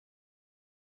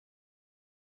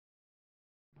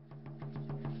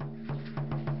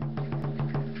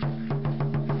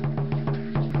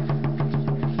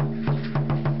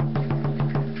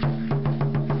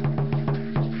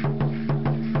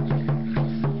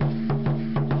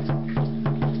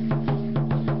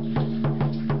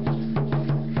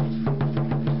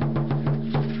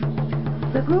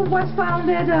group was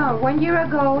founded 1 year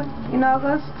ago in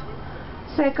August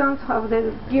 2nd of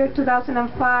the year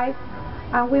 2005,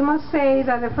 and we must say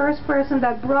that the first person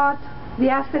that brought the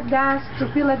Aztec dance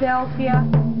to Philadelphia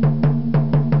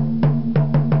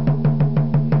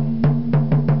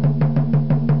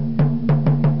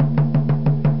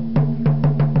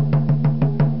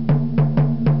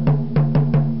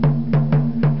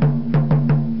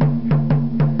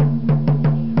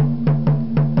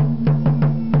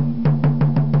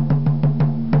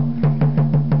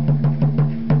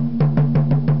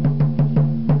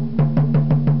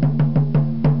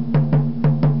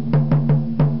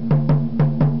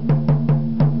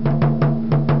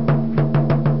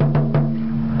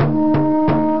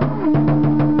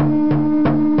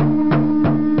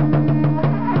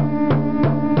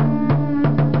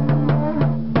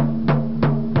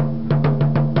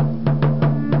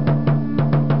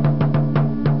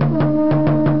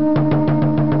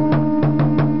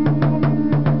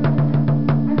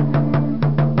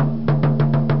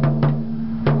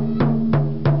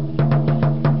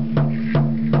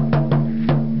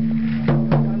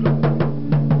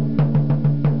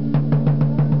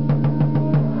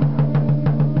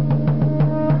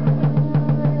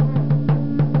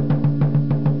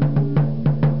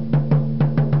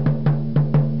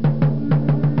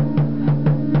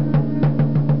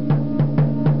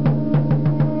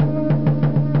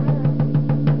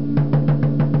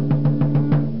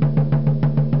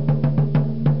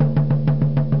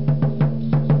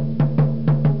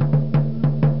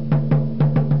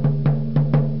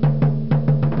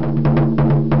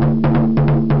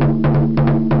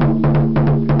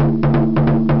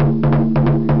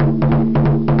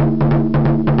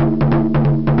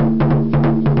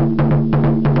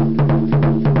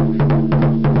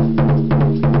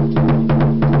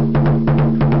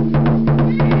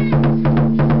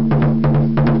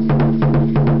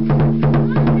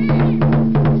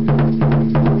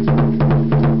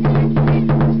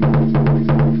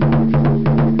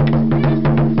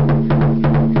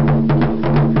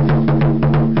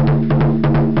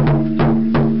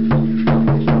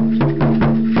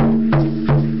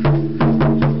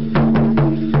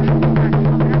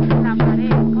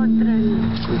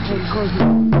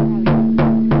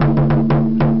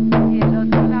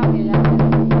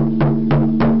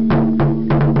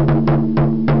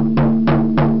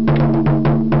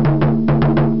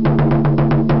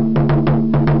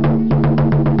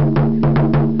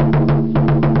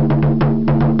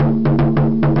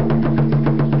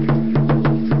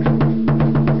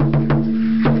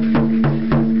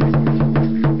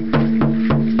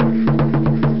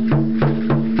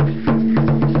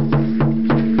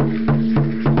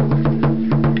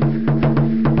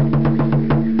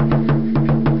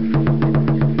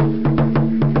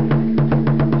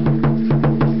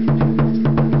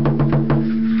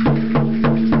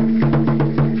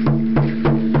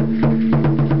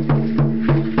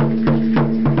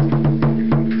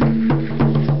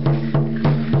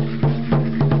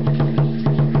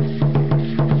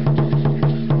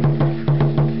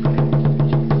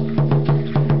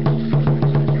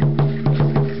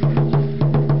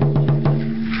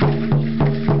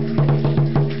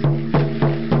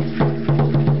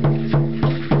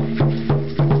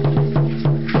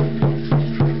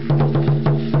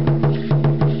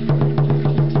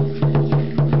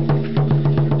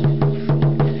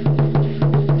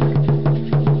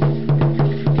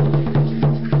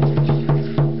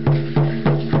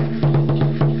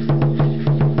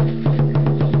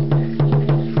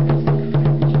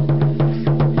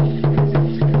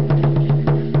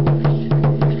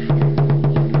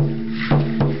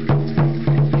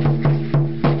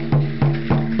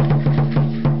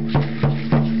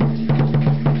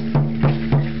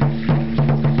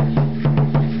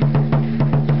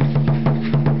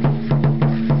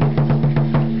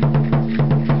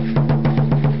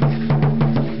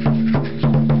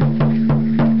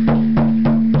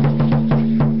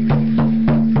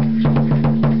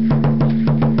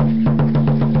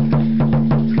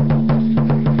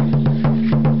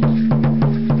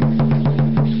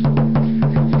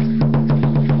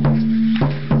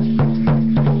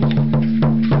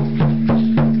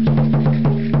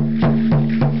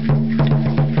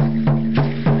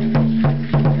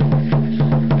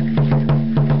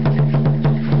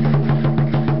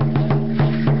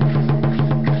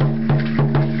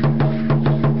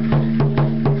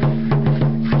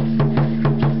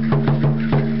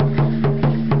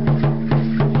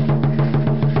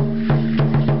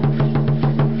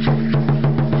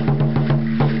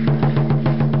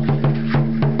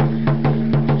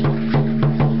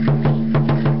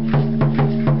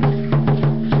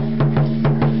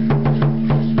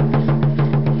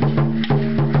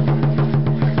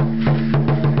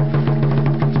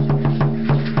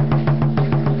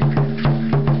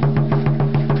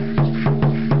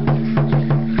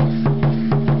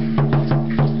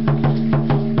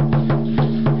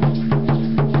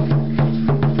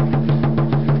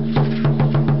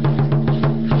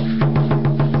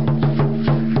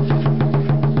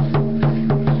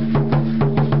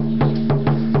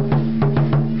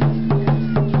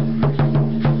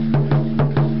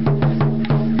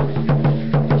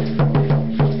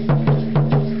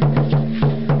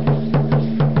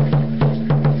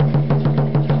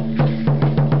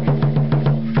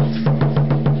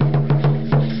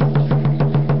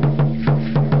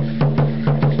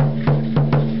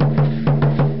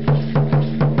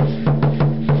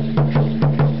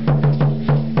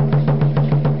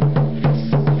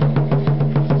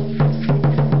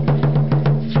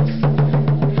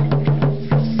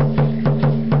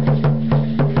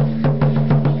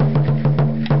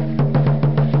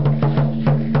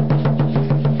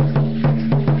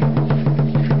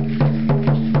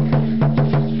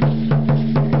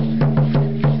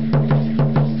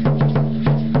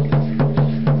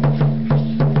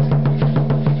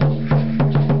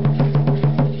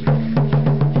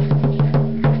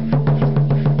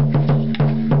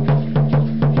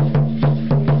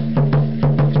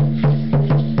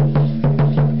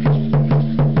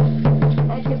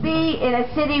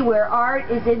city where art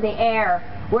is in the air,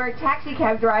 where taxi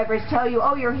cab drivers tell you,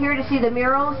 oh, you're here to see the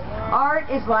murals. Art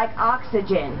is like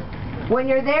oxygen. When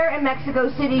you're there in Mexico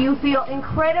City, you feel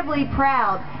incredibly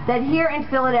proud that here in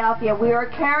Philadelphia we are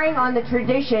carrying on the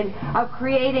tradition of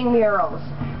creating murals,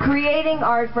 creating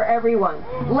art for everyone,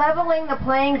 leveling the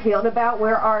playing field about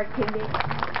where art can be.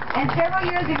 And several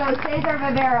years ago, Cesar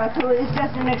Viveros, who is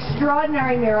just an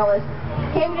extraordinary muralist,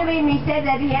 came to me and he said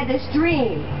that he had this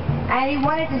dream, and he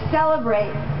wanted to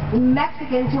celebrate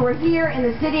Mexicans who are here in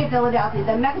the city of Philadelphia,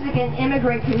 the Mexican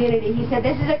immigrant community. He said,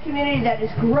 this is a community that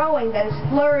is growing, that is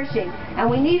flourishing, and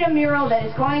we need a mural that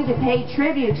is going to pay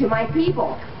tribute to my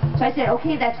people. So I said,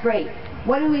 okay, that's great.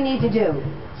 What do we need to do?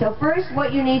 So first,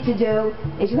 what you need to do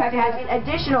is you have to have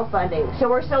additional funding. So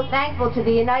we're so thankful to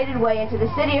the United Way and to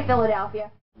the city of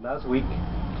Philadelphia. Last week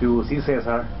to see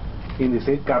Cesar in the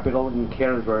state capitol in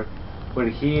Harrisburg, where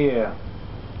he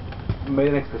made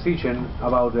an exposition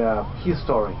about his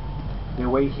story, the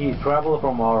way he traveled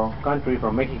from our country,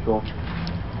 from Mexico,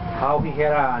 how he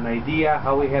had an idea,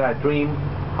 how he had a dream,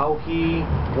 how he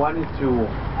wanted to,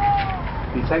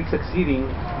 besides succeeding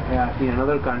in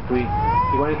another country,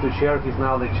 he wanted to share his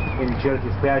knowledge and share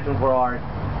his passion for art,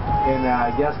 and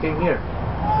just came here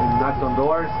and knocked on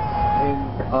doors.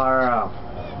 And our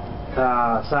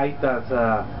site that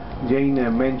Jane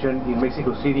mentioned in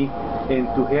Mexico City, and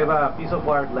to have a piece of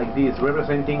art like this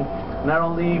representing not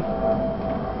only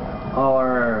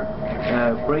our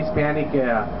pre-Hispanic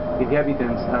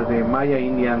inhabitants, the Maya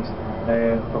Indians,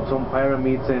 from some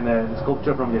pyramids and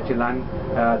sculpture from Yaxchilán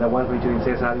that was mentioned in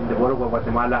Cesar in the border of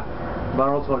Guatemala, but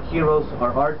also our heroes,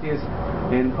 our artists,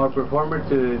 and our performer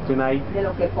tonight. De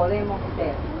lo que podemos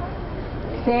ser,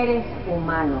 seres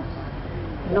humanos,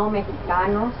 no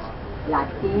mexicanos,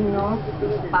 latinos,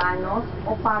 hispanos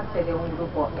o parte de un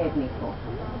grupo étnico.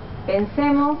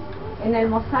 Pensemos en el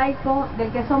mosaico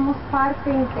del que somos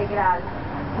parte integral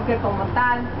y que como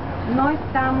tal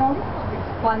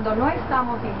cuando no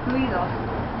estamos incluidos,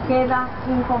 queda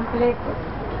incompleto.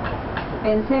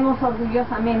 Pensemos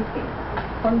orgullosamente,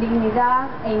 con dignidad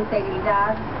e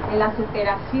integridad, en la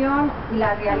superación y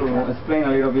la realización. To explain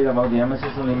a little bit about the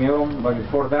emphasis on the mural, but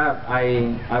before that,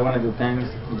 I wanted to thank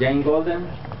Jane Golden,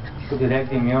 to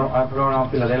direct the mural art program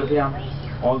of Philadelphia,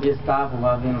 all the staff who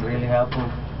have been really helpful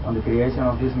on the creation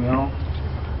of this mural.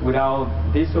 Without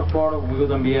this support, we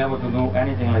wouldn't be able to do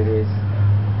anything like this.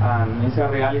 And it's a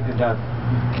reality that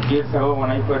years ago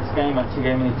when I first came and she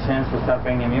gave me the chance to start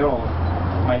painting murals,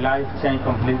 my life changed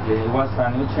completely. It was a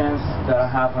new chance that I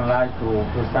have in life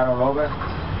to start all over.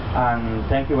 And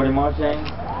thank you very much, Jane,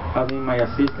 for being my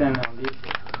assistant on this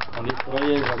project.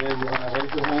 Whatever you want to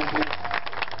raise your hand, please.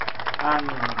 And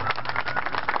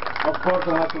of course,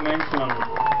 I have to mention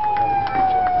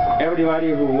everybody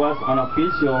who was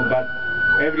unofficial, but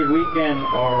every weekend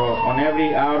or on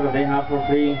every hour that they have for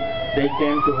free, they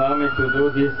came to help me to do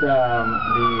this, the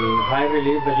high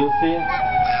relief that you see.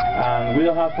 And we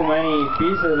don't have too many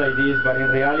pieces like this, but in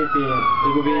reality,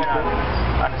 it will be.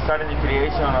 And starting the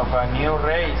creation of a new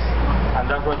race, and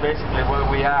that's what basically what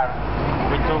we are.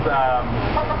 We took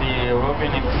the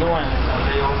European influence, and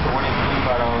they also were influenced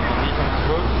by our indigenous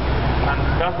roots. And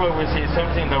that's what we see,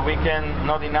 something that we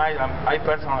cannot deny. I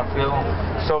personally feel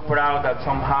so proud that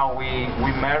somehow we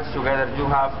merge together. You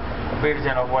have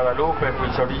Virgin of Guadalupe,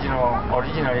 which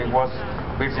originally was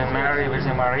Virgin Mary,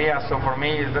 Virgin Maria. So for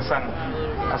me, it's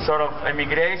a sort of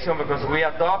emigration, because we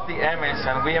adopt the image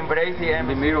and we embrace the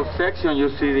image. In the middle section, you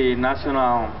see the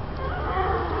national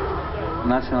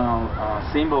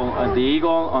symbol, the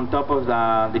eagle on top of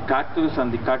the cactus,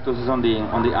 and the cactus is on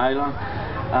the island.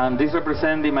 And this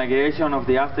represents the migration of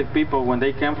the Aztec people when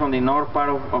they came from the north part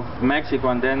of Mexico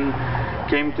and then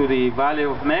came to the Valley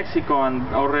of Mexico, and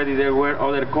already there were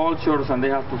other cultures and they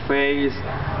had to face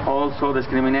also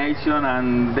discrimination,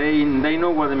 and they knew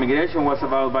what immigration was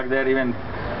about back there even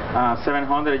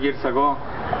 700 years ago,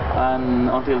 and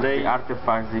until they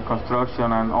artifacts, the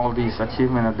construction and all these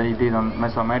achievements that they did on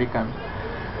Mesoamerican.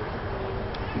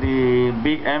 The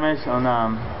big image on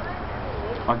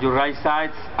your right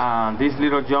side, this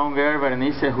little young girl,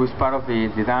 Berenice, who is part of the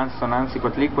dance Sonansi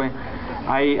Coatlicue.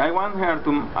 I want to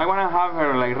have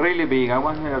her like really big. I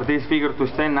want this figure to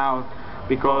stand out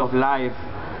because of life,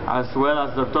 as well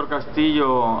as Dr.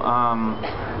 Castillo.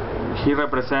 She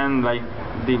represents like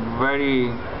the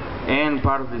very end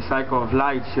part of the cycle of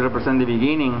life. She represents the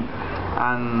beginning,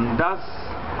 and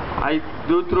I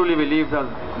do truly believe that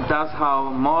that's how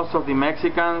most of the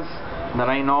Mexicans that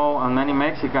I know, and many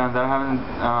Mexicans that I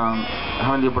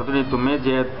haven't the opportunity to meet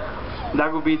yet,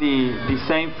 that would be the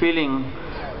same feeling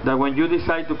that when you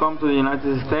decide to come to the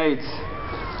United States,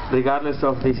 regardless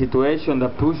of the situation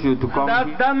that pushed you to come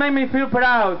here. That made me feel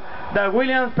proud that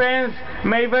William Spence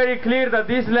made very clear that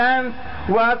this land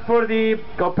was for the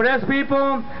oppressed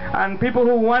people and people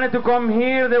who wanted to come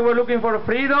here. They were looking for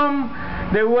freedom,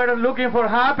 they were looking for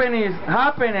happiness,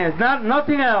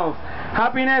 nothing else.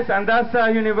 Happiness, and that's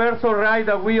a universal right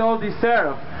that we all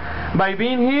deserve. By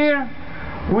being here,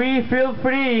 we feel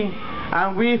free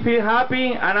and we feel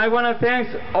happy, and I want to thank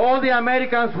all the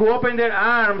Americans who opened their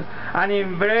arms and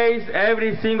embraced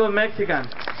every single Mexican.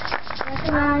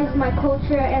 Recognize my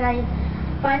culture, and I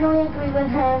finally agree with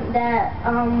him that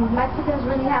Mexicans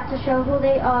really have to show who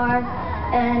they are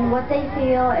and what they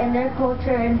feel in their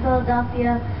culture in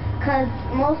Philadelphia, because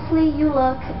mostly you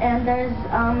look and there's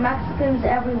Mexicans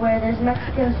everywhere. There's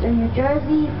Mexicans in New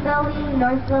Jersey, Philly,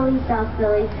 North Philly, South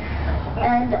Philly.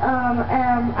 And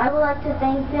I would like to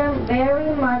thank them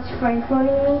very much for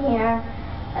including me here.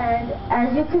 And as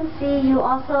you can see, you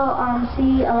also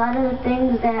see a lot of the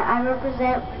things that I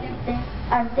represent.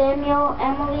 Daniel,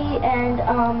 Emily, and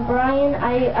Brian,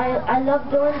 I love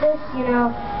doing this. You know,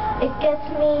 it gets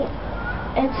me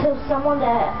into someone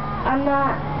that I'm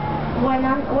not. When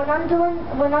I'm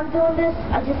doing this,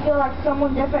 I just feel like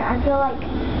someone different. I feel like,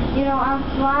 you know, I'm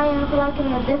flying. I feel like I'm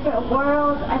in a different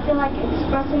world. I feel like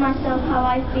expressing myself how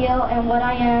I feel and what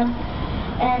I am.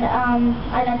 And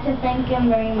I'd like to thank him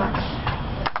very much.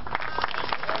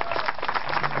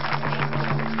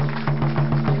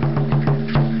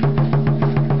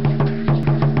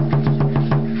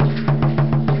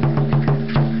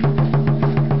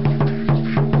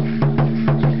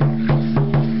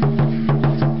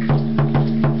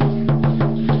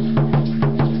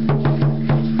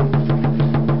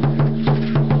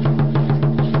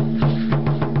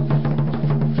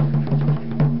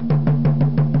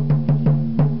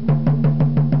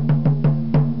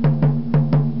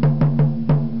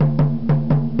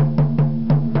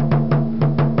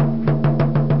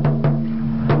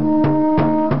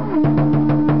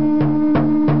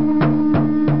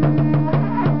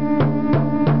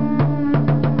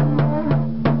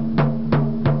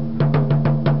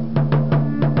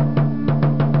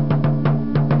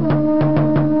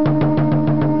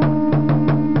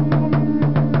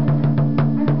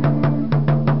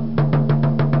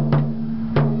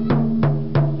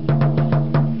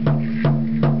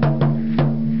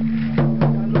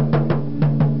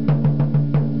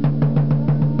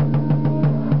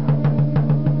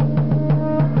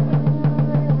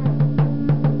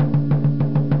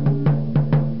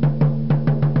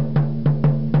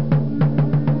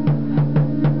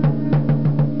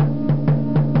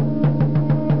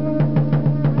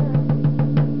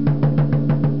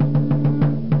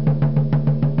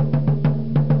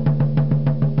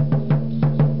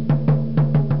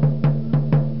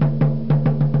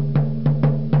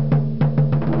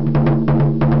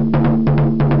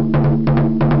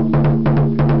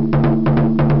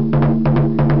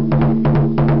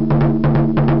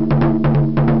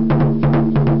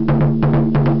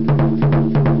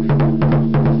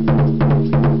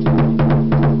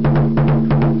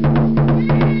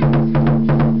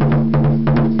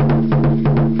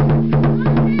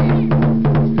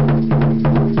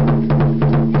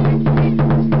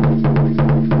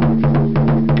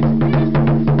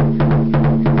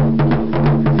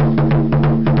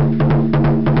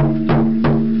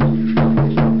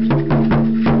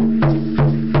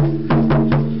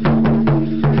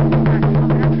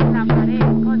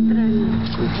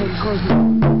 el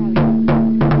cosmos.